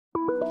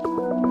திருச்சி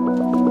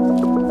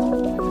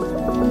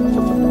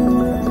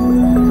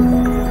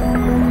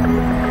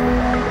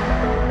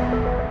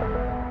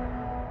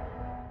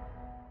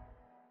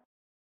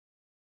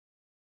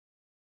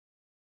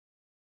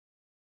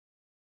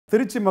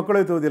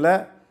மக்களவை தொகுதியில்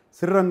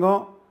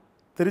Srirangam,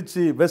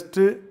 Trichy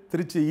west,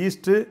 Trichy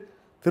east,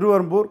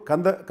 Thiruverumbur,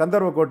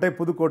 Gandarvakottai,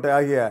 Pudukkottai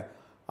ஆகிய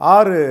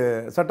 6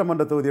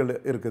 சட்டமன்ற தொகுதிகள்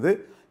இருக்குது.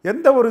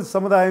 எந்த ஒரு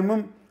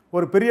சமுதாயமும்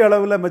ஒரு பெரிய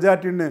அளவில்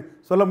மெஜாரிட்டின்னு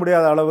சொல்ல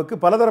முடியாத அளவுக்கு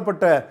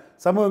பலதரப்பட்ட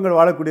சமூகங்கள்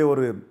வாழக்கூடிய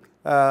ஒரு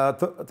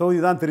தொகுதி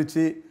தான்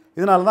திருச்சி.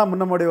 இதனால தான்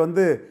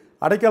முன்னமுடைய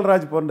அடைக்கல்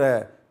ராஜ் போன்ற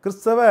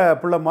கிறிஸ்தவ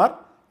பிள்ளைமார்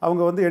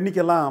அவங்க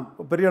எண்ணிக்கையெல்லாம்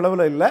பெரிய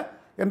அளவில் இல்லை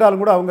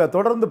என்றாலும் கூட அவங்க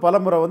தொடர்ந்து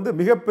பலமுறை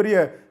மிகப்பெரிய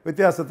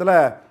வித்தியாசத்தில்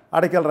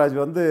அடைக்கல் ராஜ்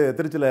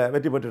திருச்சியில்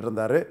வெற்றி பெற்றுட்டு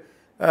இருந்தார்.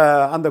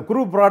 அந்த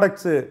குரு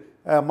ப்ராடக்ட்ஸு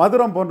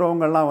மதுரம்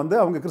போன்றவங்கள்லாம்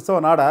அவங்க கிறிஸ்தவ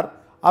நாடார்,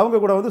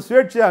 அவங்க கூட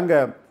சுயேட்சையாக அங்கே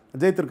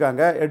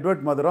ஜெயித்திருக்காங்க.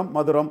 எட்வர்ட்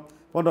மதுரம்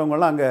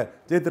போன்றவங்கள்லாம் அங்கே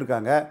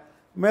ஜெயித்திருக்காங்க.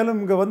 மேலும்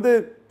இங்கே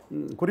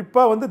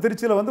குறிப்பாக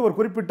திருச்சியில் ஒரு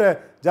குறிப்பிட்ட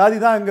ஜாதி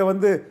தான்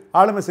இங்கே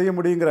ஆளுமை செய்ய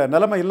முடியுங்கிற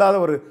நிலைமை இல்லாத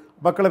ஒரு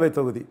மக்களவை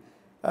தொகுதி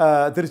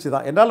திருச்சி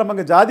தான். என்றால் நம்ம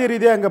இங்கே ஜாதிய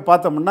ரீதியாக இங்கே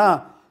பார்த்தோம்னா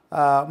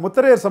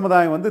முத்திரையர்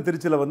சமுதாயம்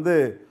திருச்சியில்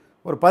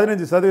ஒரு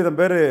 15%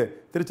 பேர்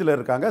திருச்சியில்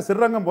இருக்காங்க.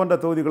 ஸ்ரீரங்கம் போன்ற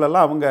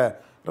தொகுதிகளெல்லாம் அவங்க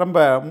ரொம்ப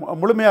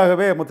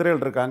முழுமையாகவே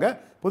முத்திரைகள் இருக்காங்க.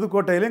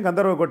 புதுக்கோட்டையிலையும்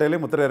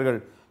கந்தர்வக்கோட்டையிலையும் முத்திரையர்கள்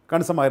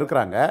கணிசமாக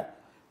இருக்கிறாங்க.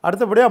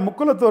 அடுத்தபடியாக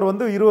முக்குளத்தூர்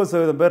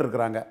 20% பேர்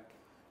இருக்கிறாங்க.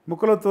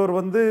 முக்குளத்தூர்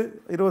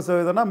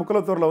 20%னா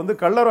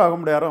முக்குளத்தூரில் கள்ளர்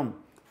ஆகும்படியாரும்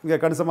இங்கே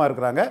கணிசமாக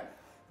இருக்கிறாங்க.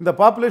 இந்த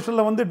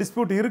பாப்புலேஷனில்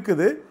டிஸ்பியூட்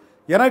இருக்குது.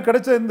 எனக்கு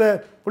கிடைச்ச இந்த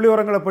புள்ளி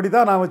விவரங்களை படி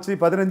தான் நான் வச்சு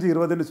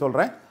 15-20ன்னு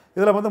சொல்கிறேன்.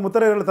 இதில்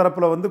முத்திரையர்கள்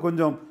தரப்பில்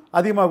கொஞ்சம்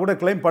அதிகமாக கூட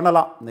கிளைம்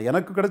பண்ணலாம்.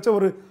 எனக்கு கிடைச்ச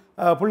ஒரு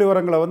புள்ளி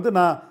விவரங்களை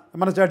நான்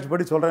மனசாட்சி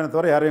படி சொல்கிறேன்,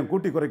 தவிர யாரையும்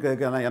கூட்டி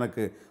குறைக்கிறதுக்கு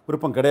எனக்கு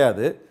விருப்பம்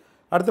கிடையாது.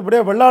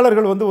 அடுத்தபடியாக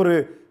வெள்ளாளர்கள் ஒரு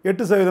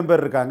 8%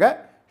 பேர் இருக்காங்க.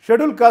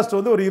 ஷெட்யூல் காஸ்ட்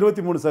ஒரு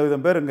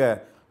 23% பேர் இங்கே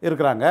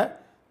இருக்கிறாங்க.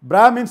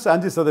 பிராமின்ஸ்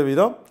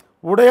 5%,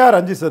 உடையார்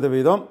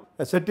 5%,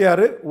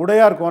 செட்டியார்,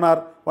 உடையார்,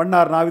 கோனார்,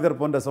 வண்ணார், நாவிதர்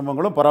போன்ற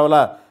சமூகங்களும்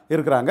பரவலாக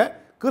இருக்கிறாங்க.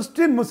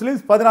 கிறிஸ்டின்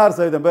முஸ்லீம்ஸ்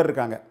 16% பேர்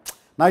இருக்காங்க.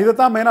 நான் இதை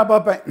தான் மெயினாக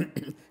பார்ப்பேன்,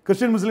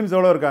 கிறிஸ்டின் முஸ்லீம்ஸ்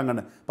எவ்வளோ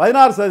இருக்காங்கன்னு.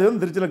 16%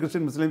 திருச்சியில்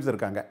கிறிஸ்டின் முஸ்லீம்ஸ்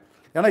இருக்காங்க.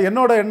 ஏன்னா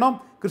என்னோட எண்ணம்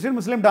கிறிஸ்டின்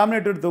முஸ்லீம்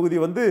டாமினேட்டட் தொகுதி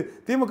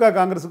திமுக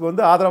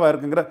காங்கிரஸுக்கு ஆதரவாக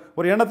இருக்குங்கிற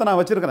ஒரு எண்ணத்தை நான்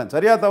வச்சுருக்கிறேன்.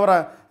 சரியா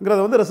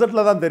தவறாங்கிறது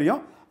ரிசல்ட்டில் தான் தெரியும்.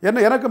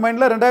 எனக்கு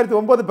மைண்டில்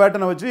 2009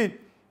 பேட்டர்னை வச்சு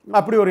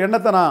அப்படி ஒரு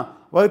எண்ணத்தை நான்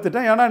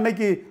வகுத்துட்டேன். ஏன்னா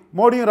இன்றைக்கி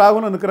மோடியும்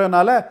ராகுலும்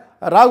இருக்கிறதுனால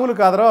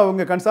ராகுலுக்கு ஆதரவாக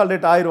அவங்க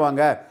கன்சால்டேட்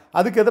ஆயிடுவாங்க.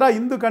 அதுக்கு எதிராக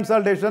இந்து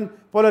கன்சால்டேஷன்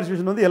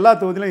போலரைசேஷன் எல்லா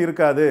தொகுதியிலும்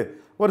இருக்காது.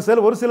 ஒரு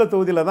சில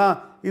தொகுதியில் தான்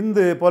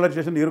இந்து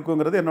போலரைசேஷன்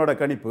இருக்குங்கிறது என்னோட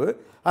கணிப்பு.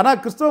 ஆனால்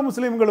கிறிஸ்தவ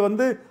முஸ்லீம்கள்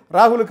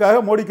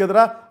ராகுலுக்காக மோடிக்கு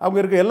எதிராக அவங்க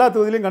இருக்க எல்லா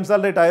தொகுதியிலையும்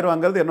கன்சால்டேட்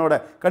ஆயிடுவாங்கிறது என்னோட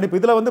கணிப்பு.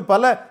 இதில்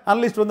பல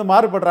அனலிஸ்ட்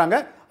மாறுபடுறாங்க.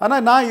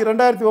 ஆனால் நான்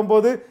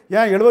 2009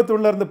 ஏன்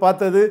 71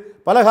 பார்த்தது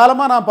பல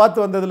காலமாக நான்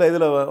பார்த்து வந்ததில்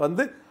இதில்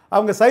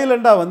அவங்க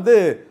சைலண்டாக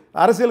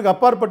அரசியலுக்கு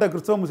அப்பாற்பட்ட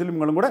கிறிஸ்தவ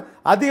முஸ்லீம்களும் கூட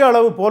அதிக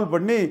அளவு போல்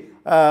பண்ணி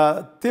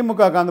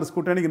திமுக காங்கிரஸ்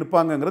கூட்டணிக்கு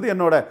நிற்பாங்கங்கிறது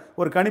என்னோட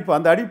ஒரு கணிப்பு.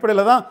 அந்த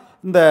அடிப்படையில் தான்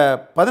இந்த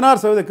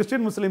 16%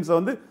 கிறிஸ்டின்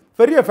முஸ்லீம்ஸை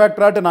பெரிய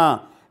ஃபேக்டராட்டு நான்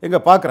இங்கே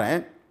பார்க்குறேன்.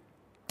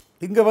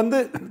 இங்கே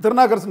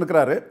திருநாக்கரசு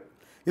இருக்கிறாரு.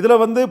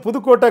 இதில்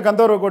புதுக்கோட்டை,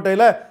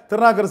 கந்தர்வக்கோட்டையில்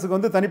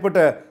திருநாக்கரசுக்கு தனிப்பட்ட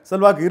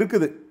செல்வாக்கு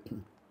இருக்குது.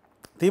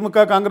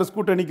 திமுக காங்கிரஸ்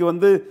கூட்டணிக்கு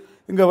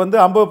இங்கே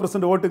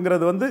 50%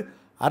 ஓட்டுங்கிறது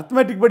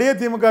அர்த்தமேட்டிக் படியே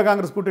திமுக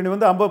காங்கிரஸ் கூட்டணி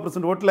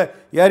 50% ஓட்டில்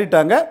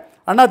ஏறிட்டாங்க.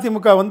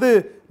 அதிமுக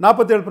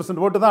 47%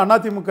 ஓட்டு தான்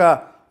அதிமுக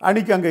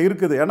அணிக்கு அங்கே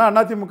இருக்குது. ஏன்னா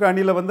அதிமுக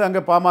அணியில்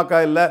அங்கே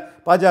பாமக இல்லை,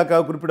 பாஜக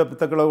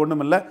குறிப்பிடத்தக்க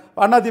ஒன்றும் இல்லை,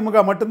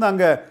 அதிமுக மட்டும்தான்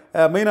அங்கே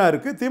மெயினாக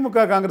இருக்குது.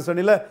 திமுக காங்கிரஸ்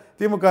அணியில்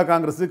திமுக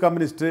காங்கிரஸ்,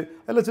 கம்யூனிஸ்ட்டு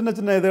இல்லை சின்ன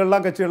சின்ன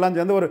இதெல்லாம் கட்சிகள்லாம்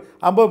சேர்ந்து ஒரு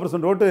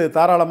 50% ஓட்டு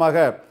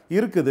தாராளமாக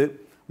இருக்குது.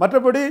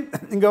 மற்றபடி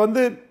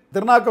இங்கே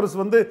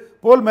திருநாக்கரசு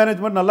போல்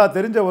மேனேஜ்மெண்ட் நல்லா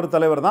தெரிஞ்ச ஒரு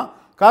தலைவர் தான்.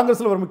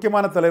 காங்கிரஸில் ஒரு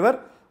முக்கியமான தலைவர்.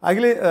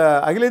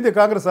 அகில இந்திய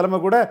காங்கிரஸ் தலைமை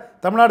கூட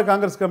தமிழ்நாடு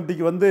காங்கிரஸ்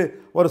கமிட்டிக்கு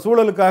ஒரு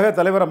சூழலுக்காக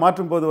தலைவரை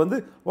மாற்றும் போது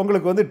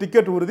உங்களுக்கு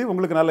டிக்கெட் உறுதி,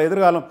 உங்களுக்கு நல்ல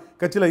எதிர்காலம்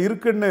கட்சியில்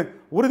இருக்குன்னு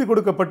உறுதி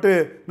கொடுக்கப்பட்டு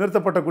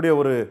நிறுத்தப்படக்கூடிய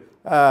ஒரு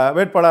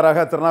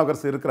வேட்பாளராக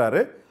திருநாவுக்கரசு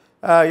இருக்கிறாரு.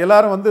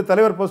 எல்லாரும்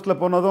தலைவர்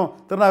போஸ்ட்டில் போனதும்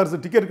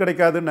திருநாவுக்கரசு டிக்கெட்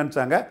கிடைக்காதுன்னு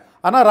நினச்சாங்க.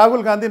 ஆனால்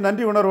ராகுல் காந்தி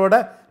நன்றி உணர்வோட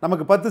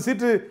நமக்கு 10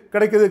 சீட்டு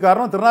கிடைக்கிறது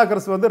காரணம்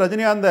திருநாவுக்கரசு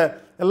ரஜினிகாந்த்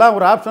எல்லாம்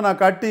ஒரு ஆப்ஷனாக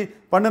காட்டி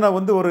பண்ணின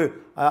ஒரு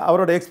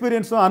அவரோட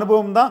எக்ஸ்பீரியன்ஸும்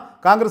அனுபவம் தான்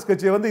காங்கிரஸ்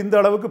கட்சியை இந்த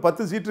அளவுக்கு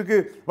 10 சீட்டுக்கு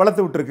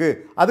வளர்த்து விட்டுருக்கு.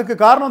 அதுக்கு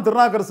காரணம்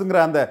திருநாவுக்கரசுங்கிற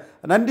அந்த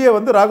நன்றியை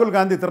ராகுல்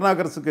காந்தி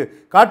திருநாவுக்கரசுக்கு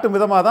காட்டும்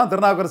விதமாக தான்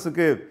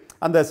திருநாவுக்கரசுக்கு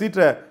அந்த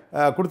சீட்டை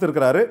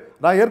கொடுத்துருக்கிறாரு.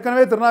 நான்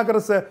ஏற்கனவே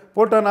திருநாவுக்கரசை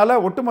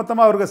போட்டனால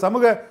ஒட்டுமொத்தமாக அவருக்கு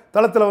சமூக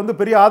தளத்தில்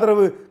பெரிய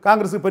ஆதரவு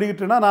காங்கிரஸுக்கு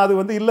பெருகிட்டுனா நான்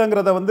அது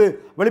இல்லைங்கிறத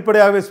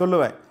வெளிப்படையாகவே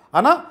சொல்லுவேன்.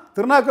 ஆனால்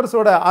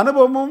திருநாவுக்கரசோட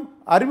அனுபவமும்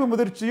அறிவு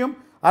முதிர்ச்சியும்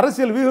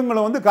அரசியல்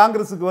வியூகங்களும்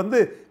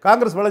காங்கிரஸுக்கு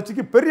காங்கிரஸ்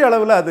வளர்ச்சிக்கு பெரிய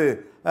அளவில் அது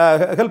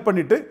ஹெல்ப்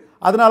பண்ணிட்டு,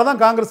 அதனால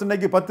தான் காங்கிரஸ்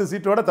இன்னைக்கு 10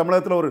 சீட்டோட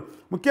தமிழகத்தில் ஒரு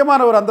முக்கியமான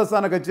ஒரு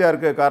அந்தஸ்தான கட்சியாக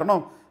இருக்க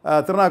காரணம்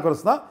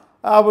திருநாவுக்கரசு தான்.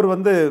 அவர்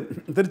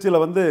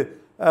திருச்சியில்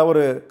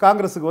ஒரு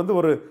காங்கிரஸுக்கு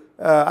ஒரு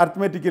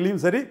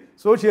அர்த்தமேட்டிக்கலையும் சரி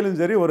சோசியலும்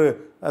சரி ஒரு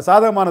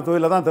சாதகமான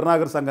தொழிலில் தான்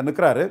திருநாவுக்கரசு அங்கே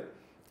நிற்கிறாரு.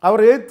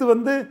 அவர் எதிர்த்து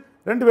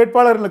 2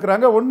 வேட்பாளர்கள்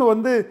நிற்கிறாங்க.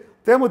 ஒன்று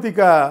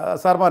தேமுதிக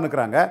சார்பாக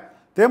நிற்கிறாங்க,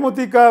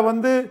 தேமுதிக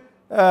வந்து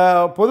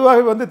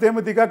பொதுவாகவே வந்து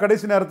தேமுதிக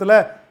கடைசி நேரத்தில்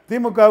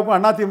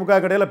திமுகவுக்கும் அதிமுக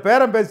இடையில்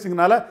பேரம்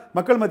பேசிங்கனால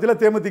மக்கள் மத்தியில்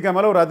தேமுதிக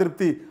மேலே ஒரு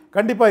அதிருப்தி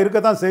கண்டிப்பாக இருக்க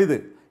தான் செய்யுது.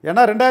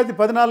 ஏன்னா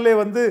 2014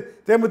 வந்து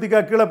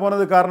தேமுதிக கீழே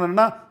போனது காரணம்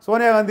என்ன,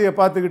 சோனியா காந்தியை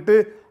பார்த்துக்கிட்டு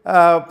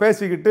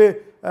பேசிக்கிட்டு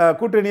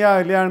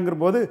கூட்டணியாக இல்லையாங்கிற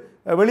போது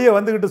வெளியே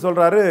வந்துக்கிட்டு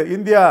சொல்கிறாரு,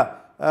 இந்தியா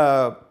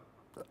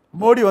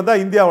மோடி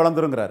வந்தால் இந்தியா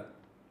வளர்ந்துருங்கிறார்.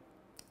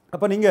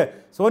 அப்போ நீங்கள்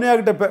சோனியா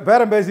கிட்ட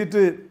பேரம்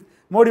பேசிட்டு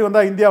மோடி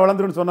வந்தால் இந்தியா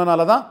வளர்ந்துருன்னு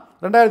சொன்னனால தான்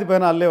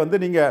 2014 வந்து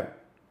நீங்கள்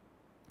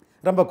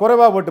ரொம்ப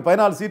குறைவாக ஓட்டு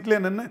 14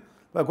 சீட்லேயே நின்று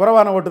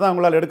குறைவான ஓட்டு தான்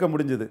உங்களால் எடுக்க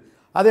முடிஞ்சுது.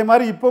 அதே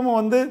மாதிரி இப்போவும்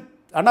வந்து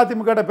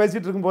அதிமுக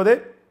பேசிகிட்டு இருக்கும்போதே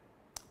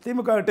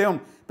திமுககிட்டையும்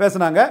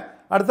பேசுனாங்க.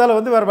 அடுத்தால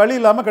வந்து வேறு வழி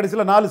இல்லாமல்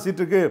கடைசியில் 4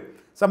 சீட்டுக்கு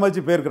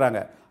சம்மதிச்சு போயிருக்கிறாங்க.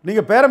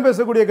 நீங்கள் பேரம்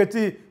பேசக்கூடிய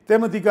கட்சி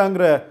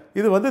தேமுதிகங்கிற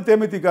இது வந்து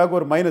தேமுதிகவுக்கு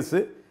ஒரு மைனஸு.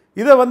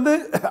 இதை வந்து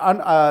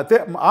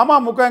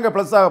அமமுக இங்கே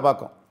ப்ளஸ்ஸாக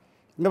பார்க்கும்.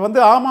 இங்கே வந்து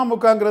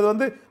அமமுகங்கிறது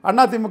வந்து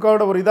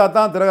அதிமுகவோட ஒரு இதாக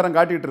தான் தினகரன்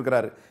காட்டிகிட்டு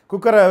இருக்கிறாரு.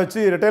 குக்கரை வச்சு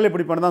ரெட்டையிலை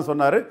பிடிப்பேன்னு தான்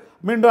சொன்னார்.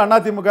 மீண்டும்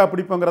அதிமுக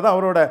பிடிப்புங்கிறத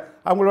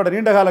அவங்களோட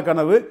நீண்டகால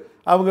கனவு.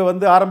 அவங்க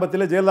வந்து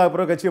ஆரம்பத்தில் ஜெயலலிதா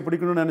பிறகு கட்சியை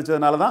பிடிக்கணும்னு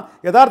நினச்சதுனால தான்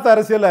யதார்த்த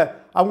அரசியலை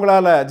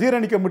அவங்களால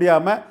ஜீரணிக்க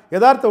முடியாமல்,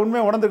 யதார்த்த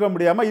உண்மையை உணர்ந்துக்க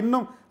முடியாமல்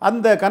இன்னும்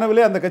அந்த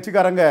கனவுலே அந்த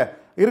கட்சிக்காரங்க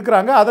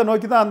இருக்கிறாங்க. அதை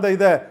நோக்கி தான் அந்த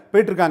இதை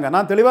போயிட்டுருக்காங்க.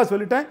 நான் தெளிவாக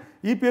சொல்லிட்டேன்,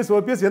 இபிஎஸ்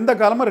ஓபிஎஸ் எந்த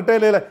காலமும்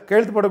ரெட்டையிலையில்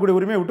கையெழுத்து போடக்கூடிய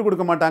உரிமையை விட்டு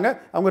கொடுக்க மாட்டாங்க.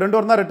 அவங்க 2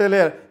 பேரும் தான்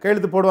ரெட்டையிலே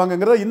கையெழுத்து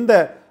போடுவாங்கங்கிறத இந்த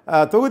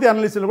தொகுதி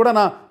அனலிஸ்டில் கூட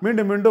நான்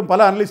மீண்டும் மீண்டும்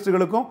பல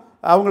அனலிஸ்ட்டுகளுக்கும்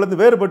அவங்களது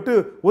வேறுபட்டு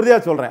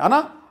உறுதியாக சொல்கிறேன்.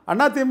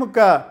 ஆனால்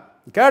அதிமுக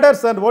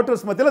கேடர்ஸ் அண்ட்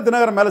ஓட்டர்ஸ் மத்தியில்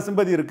தினகரன் மேலே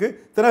சிம்பதி இருக்குது.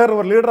 தினகரன்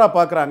ஒரு லீடராக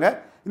பார்க்குறாங்க.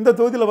 இந்த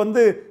தொகுதியில்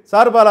வந்து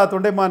சார்பாலா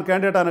தொண்டைமான்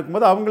கேண்டிடேட்டாக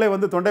இருக்கும்போது அவங்களே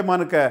வந்து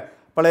தொண்டைமானுக்கு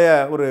பழைய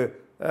ஒரு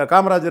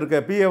காமராஜருக்கு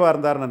பிஏவாக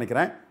இருந்தார்னு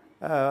நினைக்கிறேன்,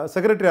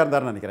 செக்ரட்டரியாக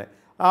இருந்தார்னு நினைக்கிறேன்.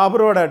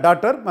 அவரோட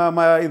டாக்டர்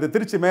இது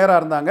திருச்சி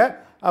மேயராக இருந்தாங்க.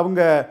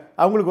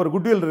 அவங்களுக்கு ஒரு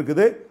குட்வில்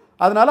இருக்குது.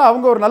 அதனால்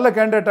அவங்க ஒரு நல்ல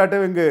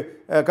கேண்டிடேட்டாக இங்கு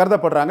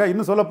கருதப்படுறாங்க.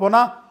 இன்னும்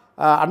சொல்லப்போனால்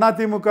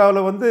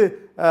அதிமுகவில் வந்து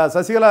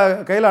சசிகலா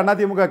கையில்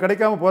அதிமுக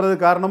கிடைக்காம போகிறது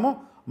காரணமும்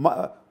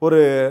ஒரு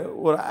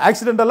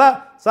ஆக்சிடென்டலாக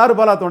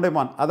சாருபாலா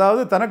தொண்டைமான்,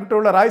 அதாவது தனக்கிட்ட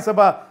உள்ள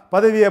ராஜ்யசபா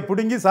பதவியை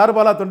பிடுங்கி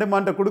சாருபாலா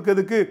தொண்டைமான்கிட்ட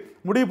கொடுக்கறதுக்கு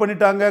முடிவு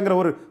பண்ணிட்டாங்கங்கிற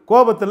ஒரு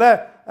கோபத்தில்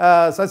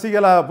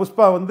சசிகலா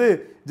புஷ்பா வந்து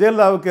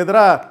ஜெயலலிதாவுக்கு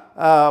எதிராக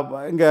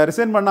இங்கே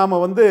ரிசைன்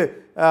பண்ணாமல் வந்து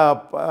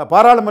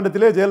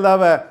பாராளுமன்றத்திலே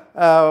ஜெயலலிதாவை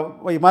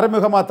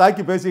மறைமுகமாக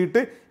தாக்கி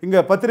பேசிக்கிட்டு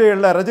இங்கே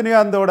பத்திரிகைகளில்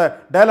ரஜினிகாந்தோட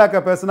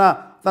டைலாக்கை பேசினா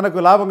தனக்கு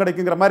லாபம்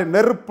கிடைக்குங்கிற மாதிரி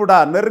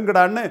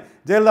நெருங்குடான்னு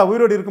ஜெயலலிதா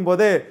உயிரோடு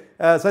இருக்கும்போதே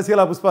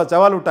சசிகலா புஷ்பா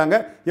சவால் விட்டாங்க.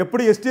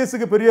 எப்படி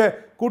எஸ்டிஎஸ்க்கு பெரிய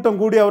கூட்டம்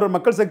கூடி அவர்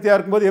மக்கள் சக்தியாக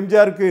இருக்கும்போது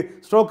எம்ஜிஆருக்கு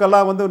ஸ்ட்ரோக்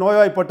எல்லாம் வந்து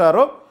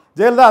நோய்வாய்ப்பட்டாரோ,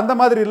 ஜெயலலிதா அந்த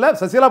மாதிரி இல்லை.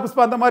 சசிகலா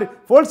புஷ்பா அந்த மாதிரி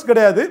ஃபோல்ஸ்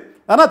கிடையாது.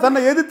 ஆனால் தன்னை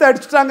எதிர்த்து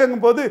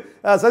அடிச்சுட்டாங்கும் போது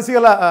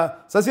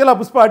சசிகலா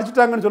புஷ்பா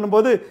அடிச்சுட்டாங்கன்னு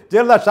சொல்லும்போது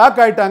ஜெயலலிதா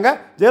ஷாக் ஆகிட்டாங்க.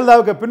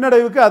 ஜெயலலிதாவுக்கு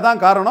பின்னடைவுக்கு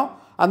அதான் காரணம்.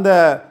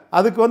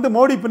 அதுக்கு வந்து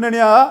மோடி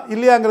பின்னணியா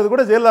இல்லையாங்கிறது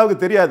கூட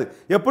ஜெயலலிதாவுக்கு தெரியாது.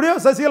 எப்படியோ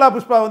சசிகலா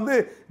புஷ்பா வந்து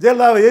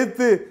ஜெயலலிதாவை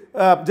எதிர்த்து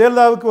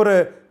ஜெயலலிதாவுக்கு ஒரு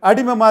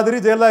அடிமை மாதிரி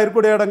ஜெயலலிதா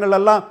இருக்கக்கூடிய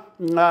இடங்கள்லாம்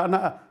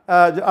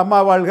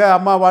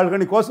அம்மா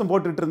வாழ்கன்னு கோஷம்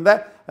போட்டுட்டு இருந்த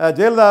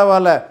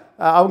ஜெயலலிதாவால்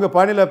அவங்க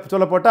பாணியில்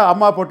சொல்லப்பட்டால்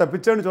அம்மா போட்ட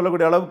பிச்சைன்னு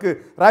சொல்லக்கூடிய அளவுக்கு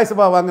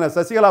ராஜ்யசபா வாங்கின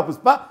சசிகலா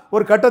புஷ்பா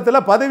ஒரு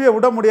கட்டத்தில் பதவியை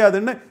விட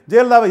முடியாதுன்னு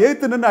ஜெயலலிதாவை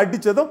எதிர்த்து நின்று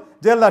அடித்ததும்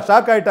ஜெயலலிதா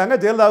ஷாக் ஆகிட்டாங்க.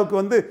 ஜெயலலிதாவுக்கு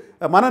வந்து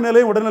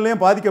மனநிலையும்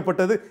உடல்நிலையும்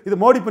பாதிக்கப்பட்டது. இது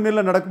மோடி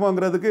பின்னில்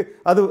நடக்குமோங்கிறதுக்கு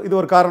இது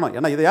ஒரு காரணம்.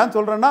 ஏன்னா இதை ஏன்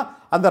சொல்கிறேன்னா,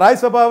 அந்த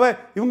ராஜ்யசபாவை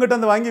இவங்ககிட்ட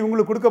வந்து வாங்கி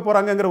இவங்களுக்கு கொடுக்க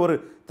போகிறாங்கங்கிற ஒரு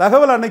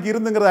தகவல் அன்னைக்கு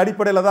இருந்துங்கிற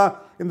அடிப்படையில் தான்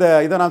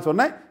இதை நான்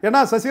சொன்னேன். ஏன்னா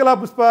சசிகலா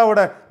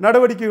புஷ்பாவோட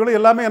நடவடிக்கைகளும்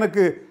எல்லாமே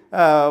எனக்கு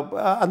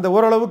அந்த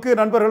ஓரளவுக்கு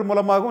நண்பர்கள்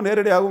மூலமாகவும்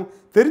நேரடியாகவும்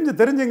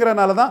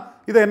தெரிஞ்சுங்கிறனால தான்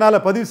இதை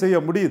என்னால் பதிவு செய்ய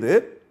முடியுது.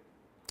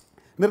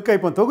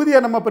 இப்போ தொகுதியை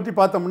நம்ம பற்றி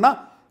பார்த்தோம்னா,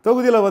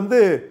 தொகுதியில் வந்து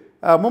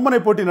மும்முனை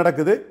போட்டி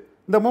நடக்குது.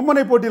 இந்த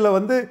மும்முனை போட்டியில்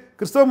வந்து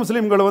கிறிஸ்தவ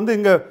முஸ்லீம்கள் வந்து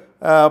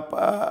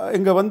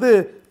இங்கே வந்து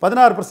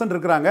 16%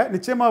 இருக்கிறாங்க.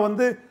 நிச்சயமாக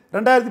வந்து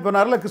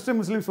 2016 கிறிஸ்டின்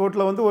முஸ்லீம்ஸ்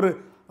ஓட்டில் வந்து ஒரு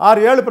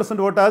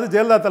 6-7% ஓட்டாவது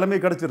ஜெயலலிதா தலைமை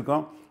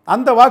கிடச்சிருக்கோம்.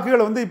 அந்த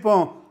வாக்குகள் வந்து இப்போ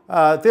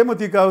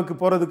தேமுதிகவுக்கு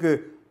போகிறதுக்கு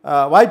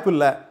வாய்ப்பு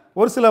இல்லை.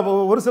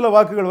 ஒரு சில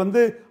வாக்குகள்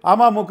வந்து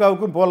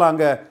அமமுகவுக்கும்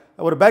போகலாங்க.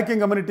 ஒரு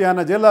பேக்கிங்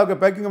கம்யூனிட்டியான ஜெயலலிதாவுக்கு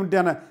பேக்கிங்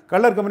கம்யூனிட்டியான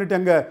கல்லர் கம்யூனிட்டி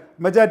அங்கே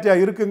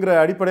மெஜாரிட்டியாக இருக்குங்கிற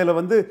அடிப்படையில்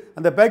வந்து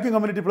அந்த பேக்கிங்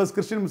கம்யூனிட்டி ப்ளஸ்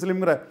கிறிஸ்டின்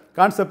முஸ்லீம்ங்கிற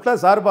கான்செப்டில்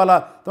சார்பாலா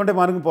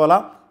தொண்டைமானுக்கும்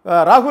போகலாம்.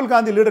 ராகுல்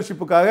காந்தி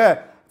லீடர்ஷிப்புக்காக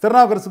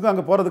திருநாவுக்கரசுக்கும்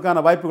அங்கே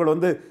போகிறதுக்கான வாய்ப்புகள்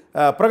வந்து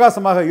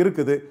பிரகாசமாக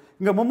இருக்குது.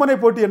 இங்கே மும்முனை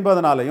போட்டி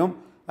என்பதனாலையும்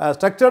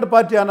ஸ்ட்ரக்சர்டு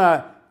பார்ட்டியான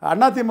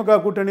அதிமுக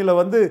கூட்டணியில்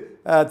வந்து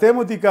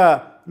தேமுதிக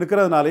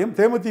நிற்கிறதுனாலையும்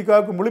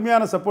தேமுதிகவுக்கு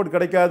முழுமையான சப்போர்ட்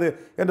கிடைக்காது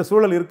என்ற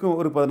சூழல்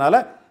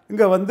இருப்பதனால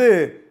இங்கே வந்து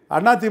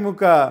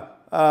அதிமுக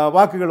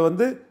வாக்குகள்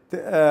வந்து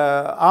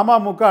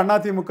அமமுக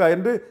அதிமுக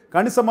என்று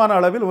கணிசமான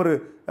அளவில் ஒரு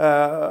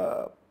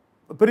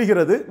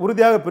பிரிகிறது,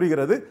 உறுதியாக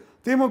பிரிகிறது.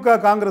 திமுக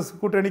காங்கிரஸ்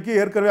கூட்டணிக்கு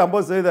ஏற்கனவே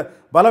 50%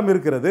 பலம்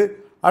இருக்கிறது.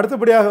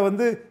 அடுத்தபடியாக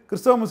வந்து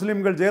கிறிஸ்தவ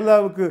முஸ்லீம்கள்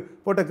ஜெயலலிதாவுக்கு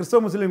போட்ட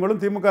கிறிஸ்தவ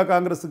முஸ்லீம்களும் திமுக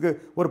காங்கிரஸுக்கு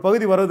ஒரு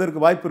பகுதி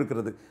வருவதற்கு வாய்ப்பு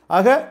இருக்கிறது.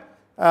 ஆக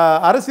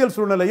அரசியல்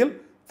சூழ்நிலையில்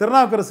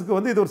திருநாவுக்கரசுக்கு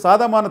வந்து இது ஒரு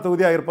சாதகமான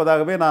தொகுதியாக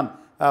இருப்பதாகவே நான்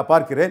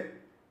பார்க்கிறேன்.